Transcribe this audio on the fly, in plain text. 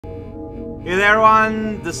Hey there,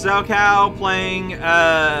 everyone. The SoCal playing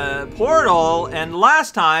Portal, and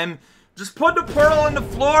last time, just put the portal on the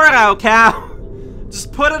floor, Cal.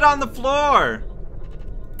 Just put it on the floor.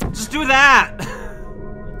 Just do that.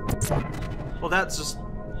 Well, that's just.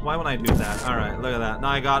 Why would I do that? All right, look at that. Now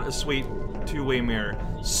I got a sweet two-way mirror.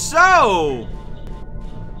 So.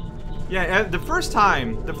 Yeah, the first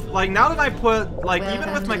time, like now that I put, like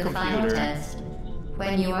even with my computer. Test.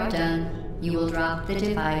 When you are done, you will drop the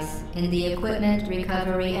device in the Equipment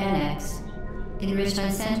Recovery Annex.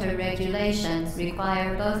 Enrichment Center regulations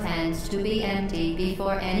require both hands to be empty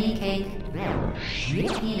before any cake.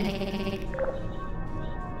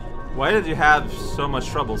 Why did you have so much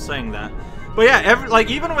trouble saying that? But yeah, like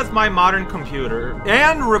even with my modern computer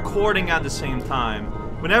and recording at the same time,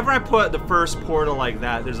 whenever I put the first portal like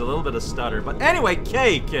that, there's a little bit of stutter. But anyway,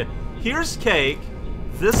 cake. Here's cake.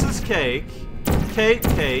 This is cake. Cake.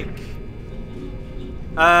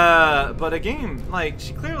 But again, like,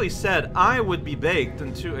 she clearly said I would be baked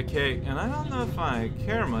into a cake, and I don't know if I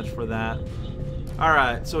care much for that.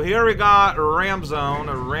 Alright, so here we got a ramp zone,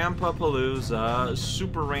 a Rampapalooza,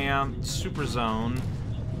 super ramp, super zone,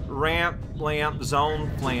 ramp, lamp,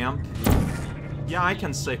 zone, flamp. Yeah, I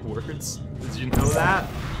can say words. Did you know that?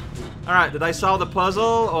 Alright, did I solve the puzzle,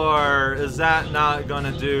 or is that not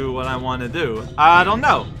gonna do what I want to do? I don't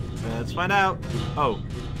know. Let's find out. Oh.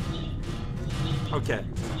 Okay.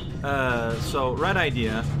 So, red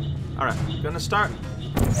idea. Alright, gonna start.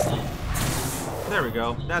 There we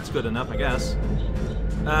go. That's good enough, I guess.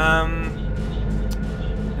 And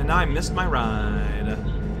now I missed my ride.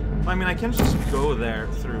 I mean, I can just go there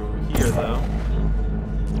through here, though.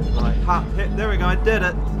 Like, hop, hit. There we go, I did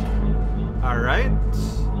it. Alright.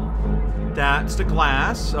 That's the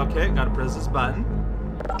glass. Okay, gotta press this button.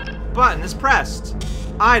 Button is pressed.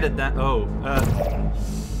 I did that. Oh,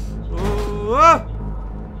 Ooh.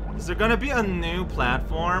 Is there gonna be a new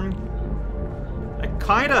platform? I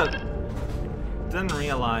kinda didn't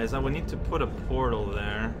realize I would need to put a portal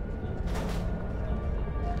there.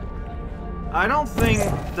 I don't think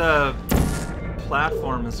the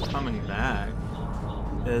platform is coming back.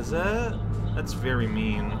 Is it? That's very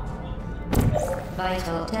mean.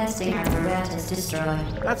 Vital testing apparatus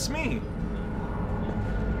destroyed. That's me.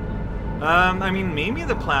 I mean, maybe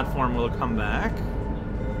the platform will come back.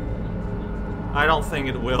 I don't think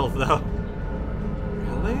it will, though.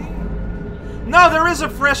 Really? No, there is a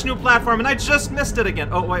fresh new platform, and I just missed it again.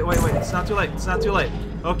 Oh, wait. It's not too late. It's not too late.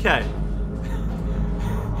 Okay.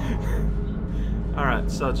 Alright,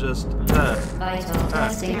 so just... Vital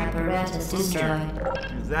testing apparatus destroyed.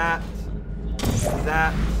 Do that. Do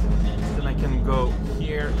that. Then I can go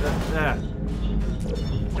here.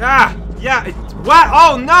 Ah! Yeah, what?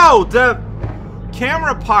 Oh, no! The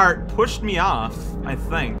camera part pushed me off, I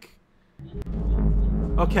think.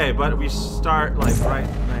 Okay, but we start, like, right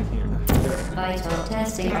here. Vital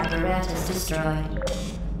testing apparatus destroyed.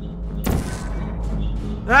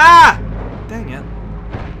 Ah! Dang it.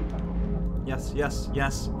 Yes.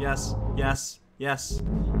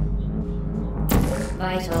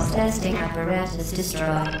 Vital testing apparatus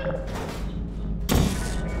destroyed.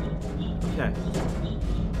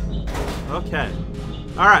 Okay.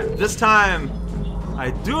 Alright, this time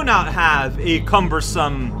I do not have a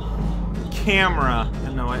cumbersome camera.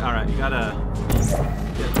 No, wait, alright, you gotta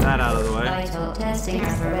get that out of the way. Vital testing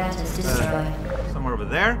apparatus destroyed. Somewhere over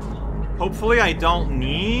there. Hopefully I don't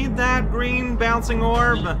need that green bouncing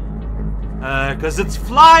orb. Cause it's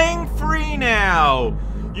flying free now.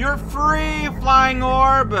 You're free, flying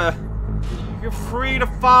orb. You're free to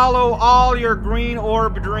follow all your green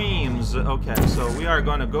orb dreams. Okay, so we are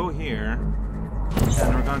gonna go here.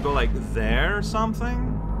 And we're gonna go like there or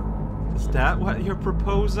something? Is that what you're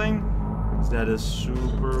proposing? That is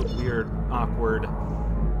super weird, awkward.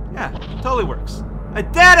 Yeah, totally works. I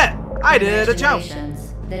did it! I did a jump!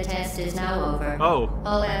 The test is now over. Oh.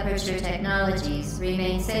 All Aperture technologies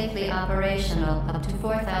remain safely operational up to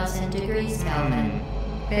 4,000 degrees Kelvin.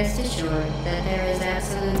 Rest assured that there is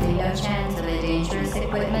absolutely no chance of a dangerous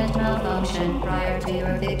equipment malfunction prior to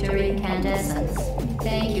your victory incandescence.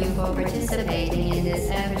 Thank you for participating in this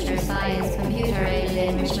Aperture Science computer-aided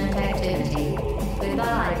enrichment activity.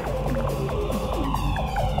 Goodbye.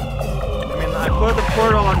 I mean, I put the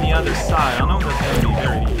portal on the other side. I don't know if that's going to be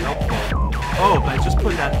very helpful. Oh, but I just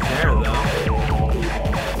put that there, though.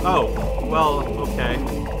 Oh, well, okay.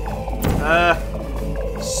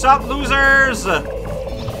 Sup, losers!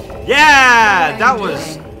 Yeah, that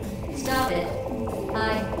was... Stop it.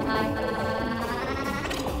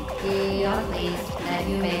 We are pleased that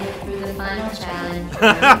you made it through the final challenge. We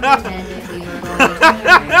pretended we were going to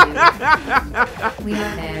murder you. We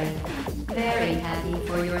are married. very happy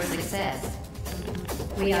for your success.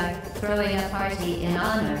 We are throwing a party in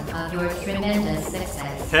honor of your tremendous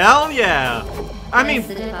success. Hell yeah! I mean,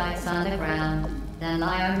 place the device on the ground, then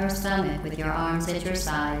lie on your stomach with your arms at your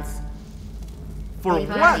sides. for A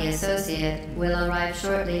what? party associate will arrive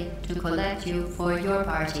shortly to collect you for your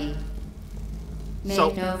party. Make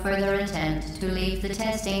So- no further attempt to leave the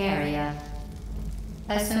testing area.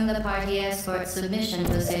 Assume the party escort submission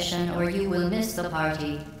position or you will miss the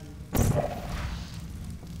party.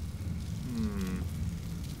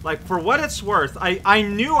 Like, for what it's worth, I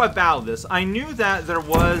knew about this. I knew that there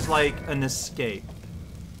was, like, an escape.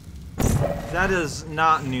 That is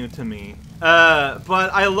not new to me. But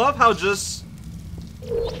I love how just...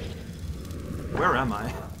 Where am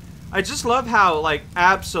I? I just love how, like,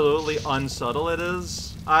 absolutely unsubtle it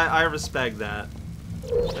is. I respect that.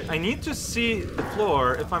 Like, I need to see the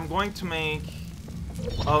floor if I'm going to make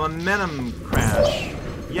a momentum crash.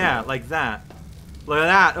 Yeah, like that. Look at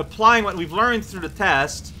that, applying what we've learned through the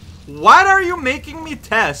test. What are you making me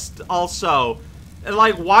test, also? And,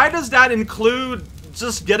 like, why does that include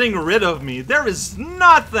just getting rid of me? There is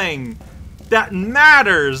nothing that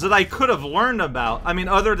matters that I could have learned about. I mean,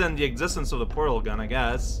 other than the existence of the portal gun, I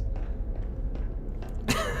guess.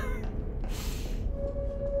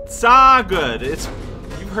 It's all good. It's...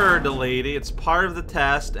 You've heard the lady. It's part of the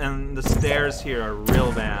test, and the stairs here are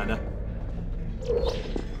real bad.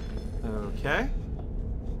 Okay.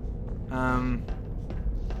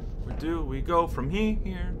 Where do we go from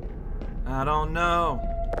here? I don't know.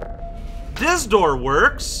 This door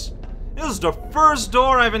works! This is the first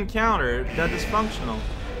door I've encountered that is functional.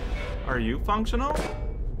 Are you functional?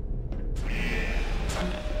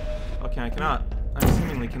 Okay, I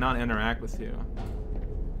seemingly cannot interact with you.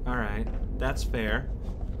 Alright, that's fair.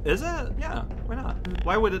 Is it? Yeah, why not?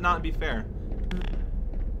 Why would it not be fair?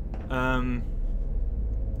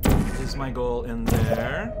 Is my goal in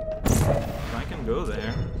there? I can go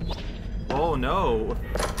there. Oh no,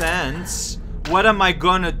 fence. What am I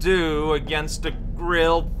gonna do against a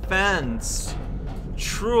grilled fence?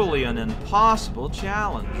 Truly an impossible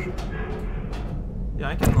challenge. Yeah,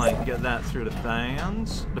 I can like get that through the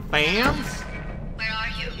fans. The fans? Where are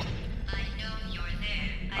you? I know you're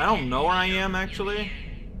there. I don't know where I am actually.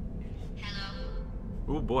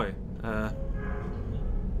 Hello? Oh boy.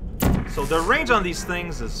 So the range on these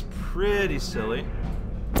things is pretty silly.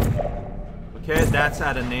 Okay, that's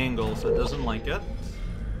at an angle, so it doesn't like it.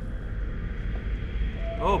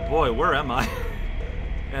 Oh boy, where am I?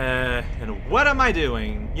 And what am I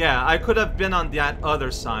doing? Yeah, I could have been on that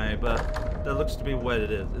other side, but that looks to be what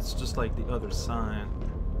it is. It's just like the other side.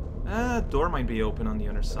 Door might be open on the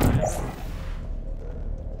other side.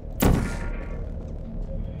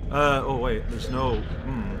 Oh wait, there's no...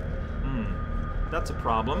 That's a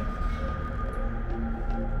problem.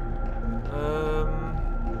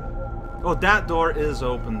 Oh, that door is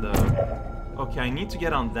open though. Okay, I need to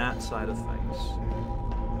get on that side of things.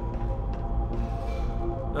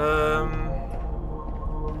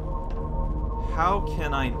 How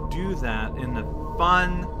can I do that in a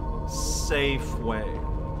fun, safe way?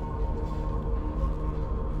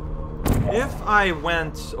 If I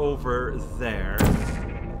went over there...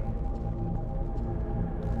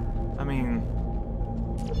 I mean...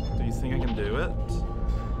 Do you think I can do it?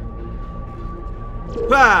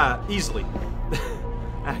 Bah! Easily.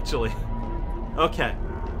 Actually. Okay.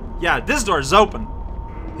 Yeah, this door's open.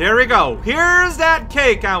 Here we go. Here's that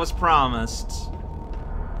cake I was promised.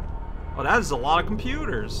 Oh, that is a lot of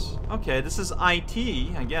computers. Okay, this is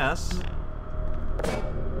IT, I guess.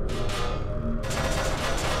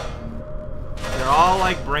 They're all,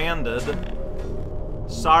 like, branded.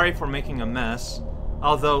 Sorry for making a mess.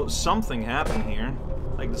 Although, something happened here.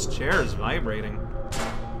 Like, this chair is vibrating.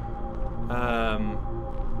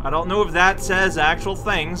 I don't know if that says actual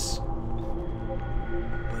things.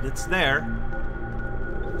 But it's there.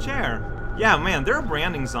 Chair. Yeah, man, their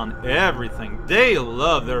branding's on everything. They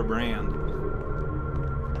love their brand.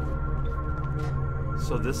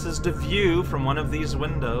 So this is the view from one of these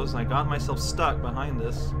windows. I got myself stuck behind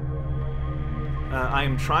this. I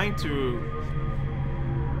am trying to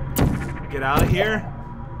get out of here.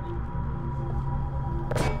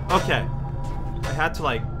 Okay. I had to,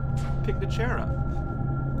 like, pick the chair up.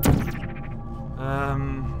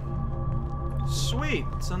 Sweet,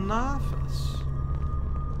 it's an office.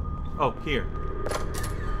 Oh, here.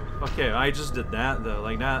 Okay, I just did that though.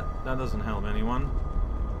 Like that doesn't help anyone.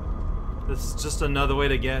 It's just another way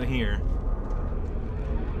to get here.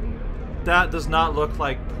 That does not look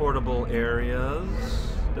like portable areas.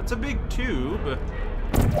 That's a big tube.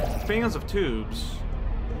 Fans of tubes.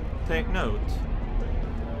 Take note.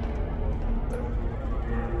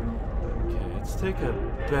 take a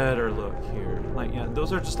better look here. Like, yeah,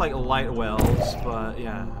 those are just like light wells, but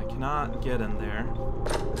yeah, I cannot get in there.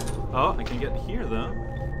 Oh, I can get here though.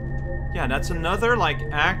 Yeah, that's another like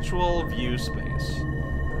actual view space.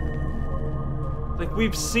 Like,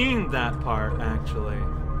 we've seen that part actually.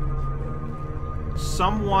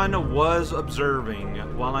 Someone was observing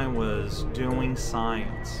while I was doing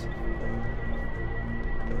science.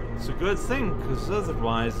 It's a good thing, because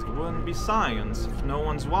otherwise it wouldn't be science if no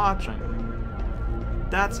one's watching.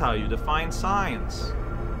 That's how you define science.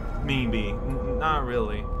 Maybe. Not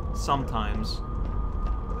really. Sometimes.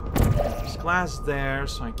 There's glass there,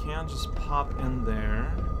 so I can't just pop in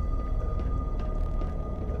there.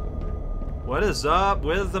 What is up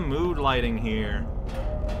with the mood lighting here?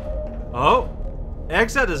 Oh!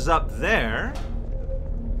 Exit is up there?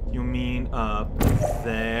 You mean up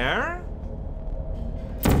there?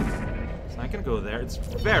 So I can go there. It's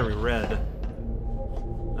very red.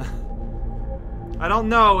 I don't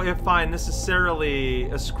know if I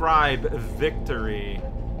necessarily ascribe victory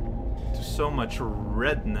to so much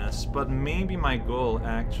redness, but maybe my goal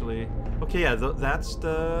actually... Okay, yeah, that's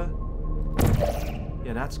the...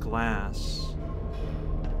 Yeah, that's glass.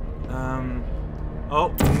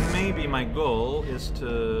 Oh, maybe my goal is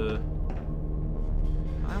to...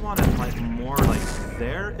 I want it like more like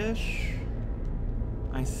there-ish.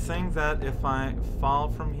 I think that if I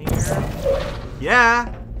fall from here...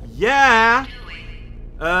 Yeah! Yeah!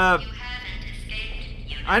 I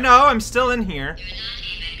know, I'm still in here. You're not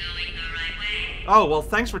even going the right way. Oh, well,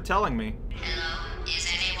 thanks for telling me. Hello? Is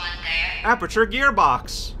anyone there? Aperture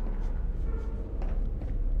gearbox.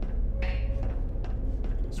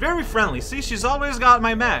 It's very friendly. See, she's always got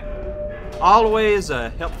my back. Always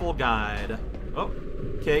a helpful guide. Oh,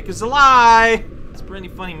 cake is a lie. It's a pretty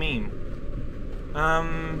funny meme.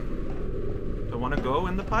 Do I want to go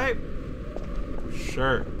in the pipe?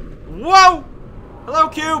 Sure. Whoa! Hello,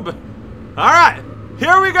 Cube. All right,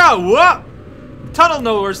 here we go. Whoa! Tunnel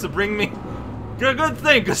knows to bring me. Good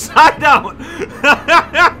thing, cause I don't.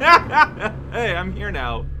 Hey, I'm here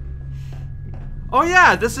now. Oh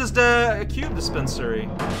yeah, this is the cube dispensary.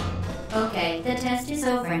 Okay, the test is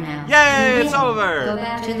over now. Yay, it's over. Go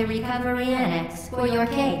back to the recovery annex for your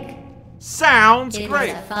cake. Sounds great.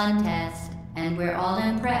 It was a fun test, and we're all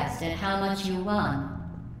impressed at how much you won.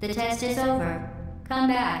 The test is over. Come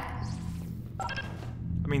back.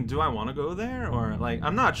 I mean, do I want to go there, or like,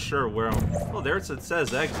 I'm not sure where. Well, there it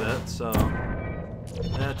says exit, so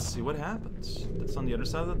let's see what happens. That's on the other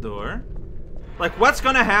side of the door. Like, what's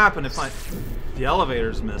gonna happen if the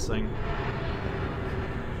elevator's missing?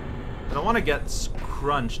 I don't want to get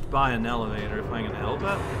crunched by an elevator if I can help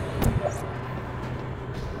it.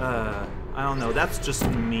 I don't know. That's just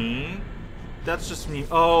me. That's just me.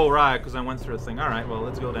 Oh, right, because I went through a thing. All right, well,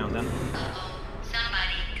 let's go down then. Uh-oh.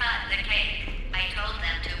 Somebody cut the cake. I told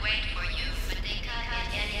them to wait for you, but they cut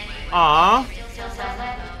it anyway. Aww. If you hurry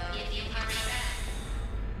back.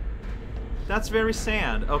 That's very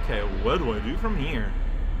sad. Okay, what do I do from here?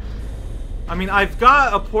 I mean, I've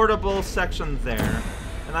got a portable section there,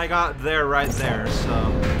 and I got there right there, so...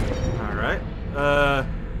 Alright.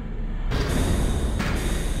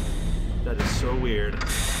 That is so weird.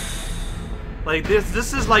 Like,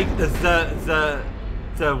 this is like the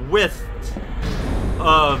width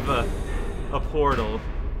of a portal.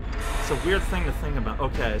 It's a weird thing to think about.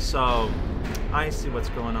 Okay, so I see what's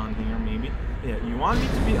going on here, maybe. Yeah, you want me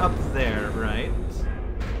to be up there, right?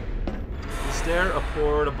 Is there a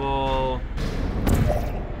portable...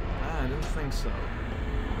 I don't think so.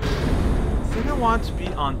 I think I want to be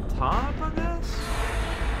on top of this?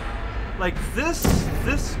 Like, this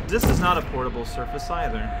is not a portable surface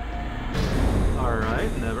either.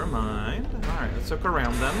 Alright, never mind. Alright, let's look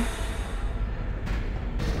around them.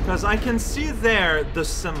 Because I can see there the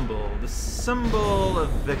symbol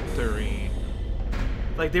of victory.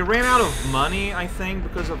 Like, they ran out of money, I think,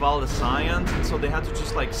 because of all the science, and so they had to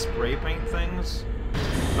just, like, spray paint things.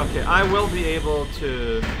 Okay, I will be able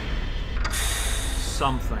to...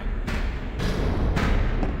 something.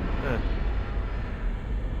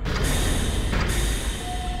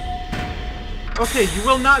 Okay, you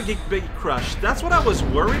will not get big crushed. That's what I was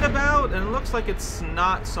worried about, and it looks like it's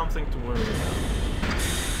not something to worry about.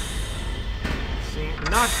 See,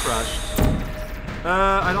 not crushed.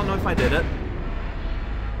 I don't know if I did it.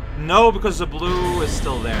 No, because the blue is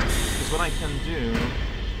still there. Because what I can do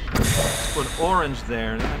is put orange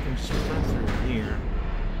there, then I can just run through here.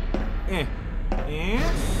 Maybe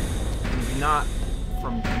not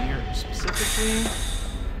from here specifically.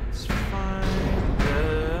 It's fine.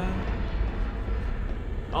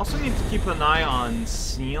 I also need to keep an eye on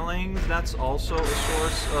ceilings. That's also a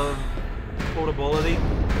source of potability.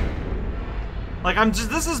 Like,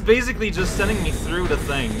 this is basically just sending me through the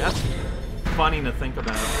thing. That's funny to think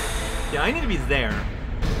about. Yeah, I need to be there.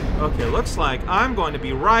 Okay, looks like I'm going to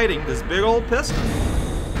be riding this big old piston.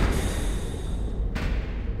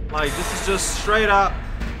 Like, this is just straight up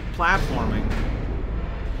platforming.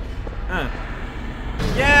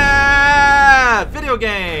 Yeah! Video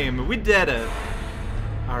game! We did it!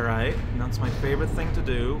 Alright, that's my favorite thing to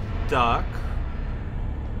do. Duck.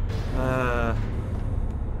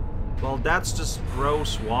 Well, that's just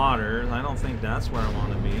gross water. I don't think that's where I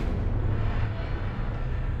want to be.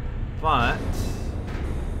 But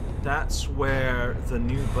that's where the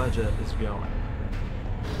new budget is going.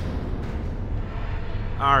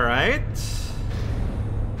 Alright.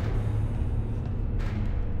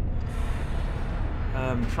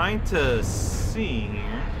 I'm trying to see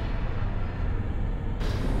here.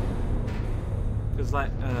 Because,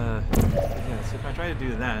 like, yeah, so if I try to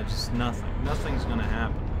do that, just nothing. Nothing's gonna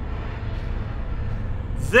happen.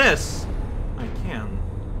 This, I can.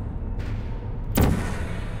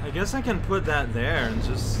 I guess I can put that there and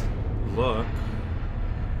just look.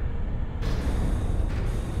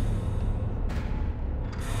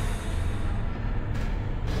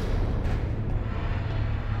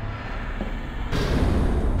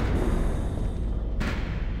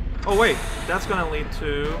 Oh wait, that's gonna lead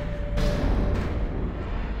to...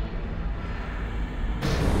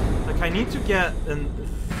 Like, I need to get in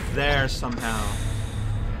there somehow.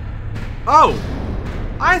 Oh!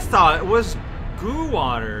 I thought it was goo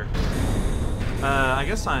water. I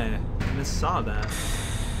guess I missaw that.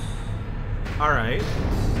 Alright.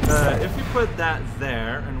 If we put that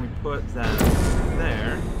there, and we put that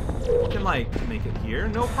there, we can, like, make it here.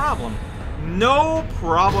 No problem. No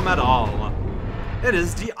problem at all. It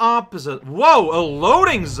is the opposite. Whoa, a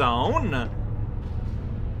loading zone?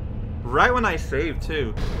 Right when I save,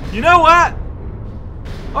 too. You know what?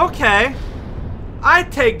 Okay. I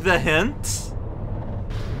take the hint.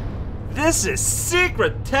 This is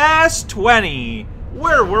Secret Test 20,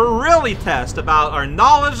 where we're really test about our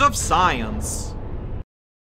knowledge of science.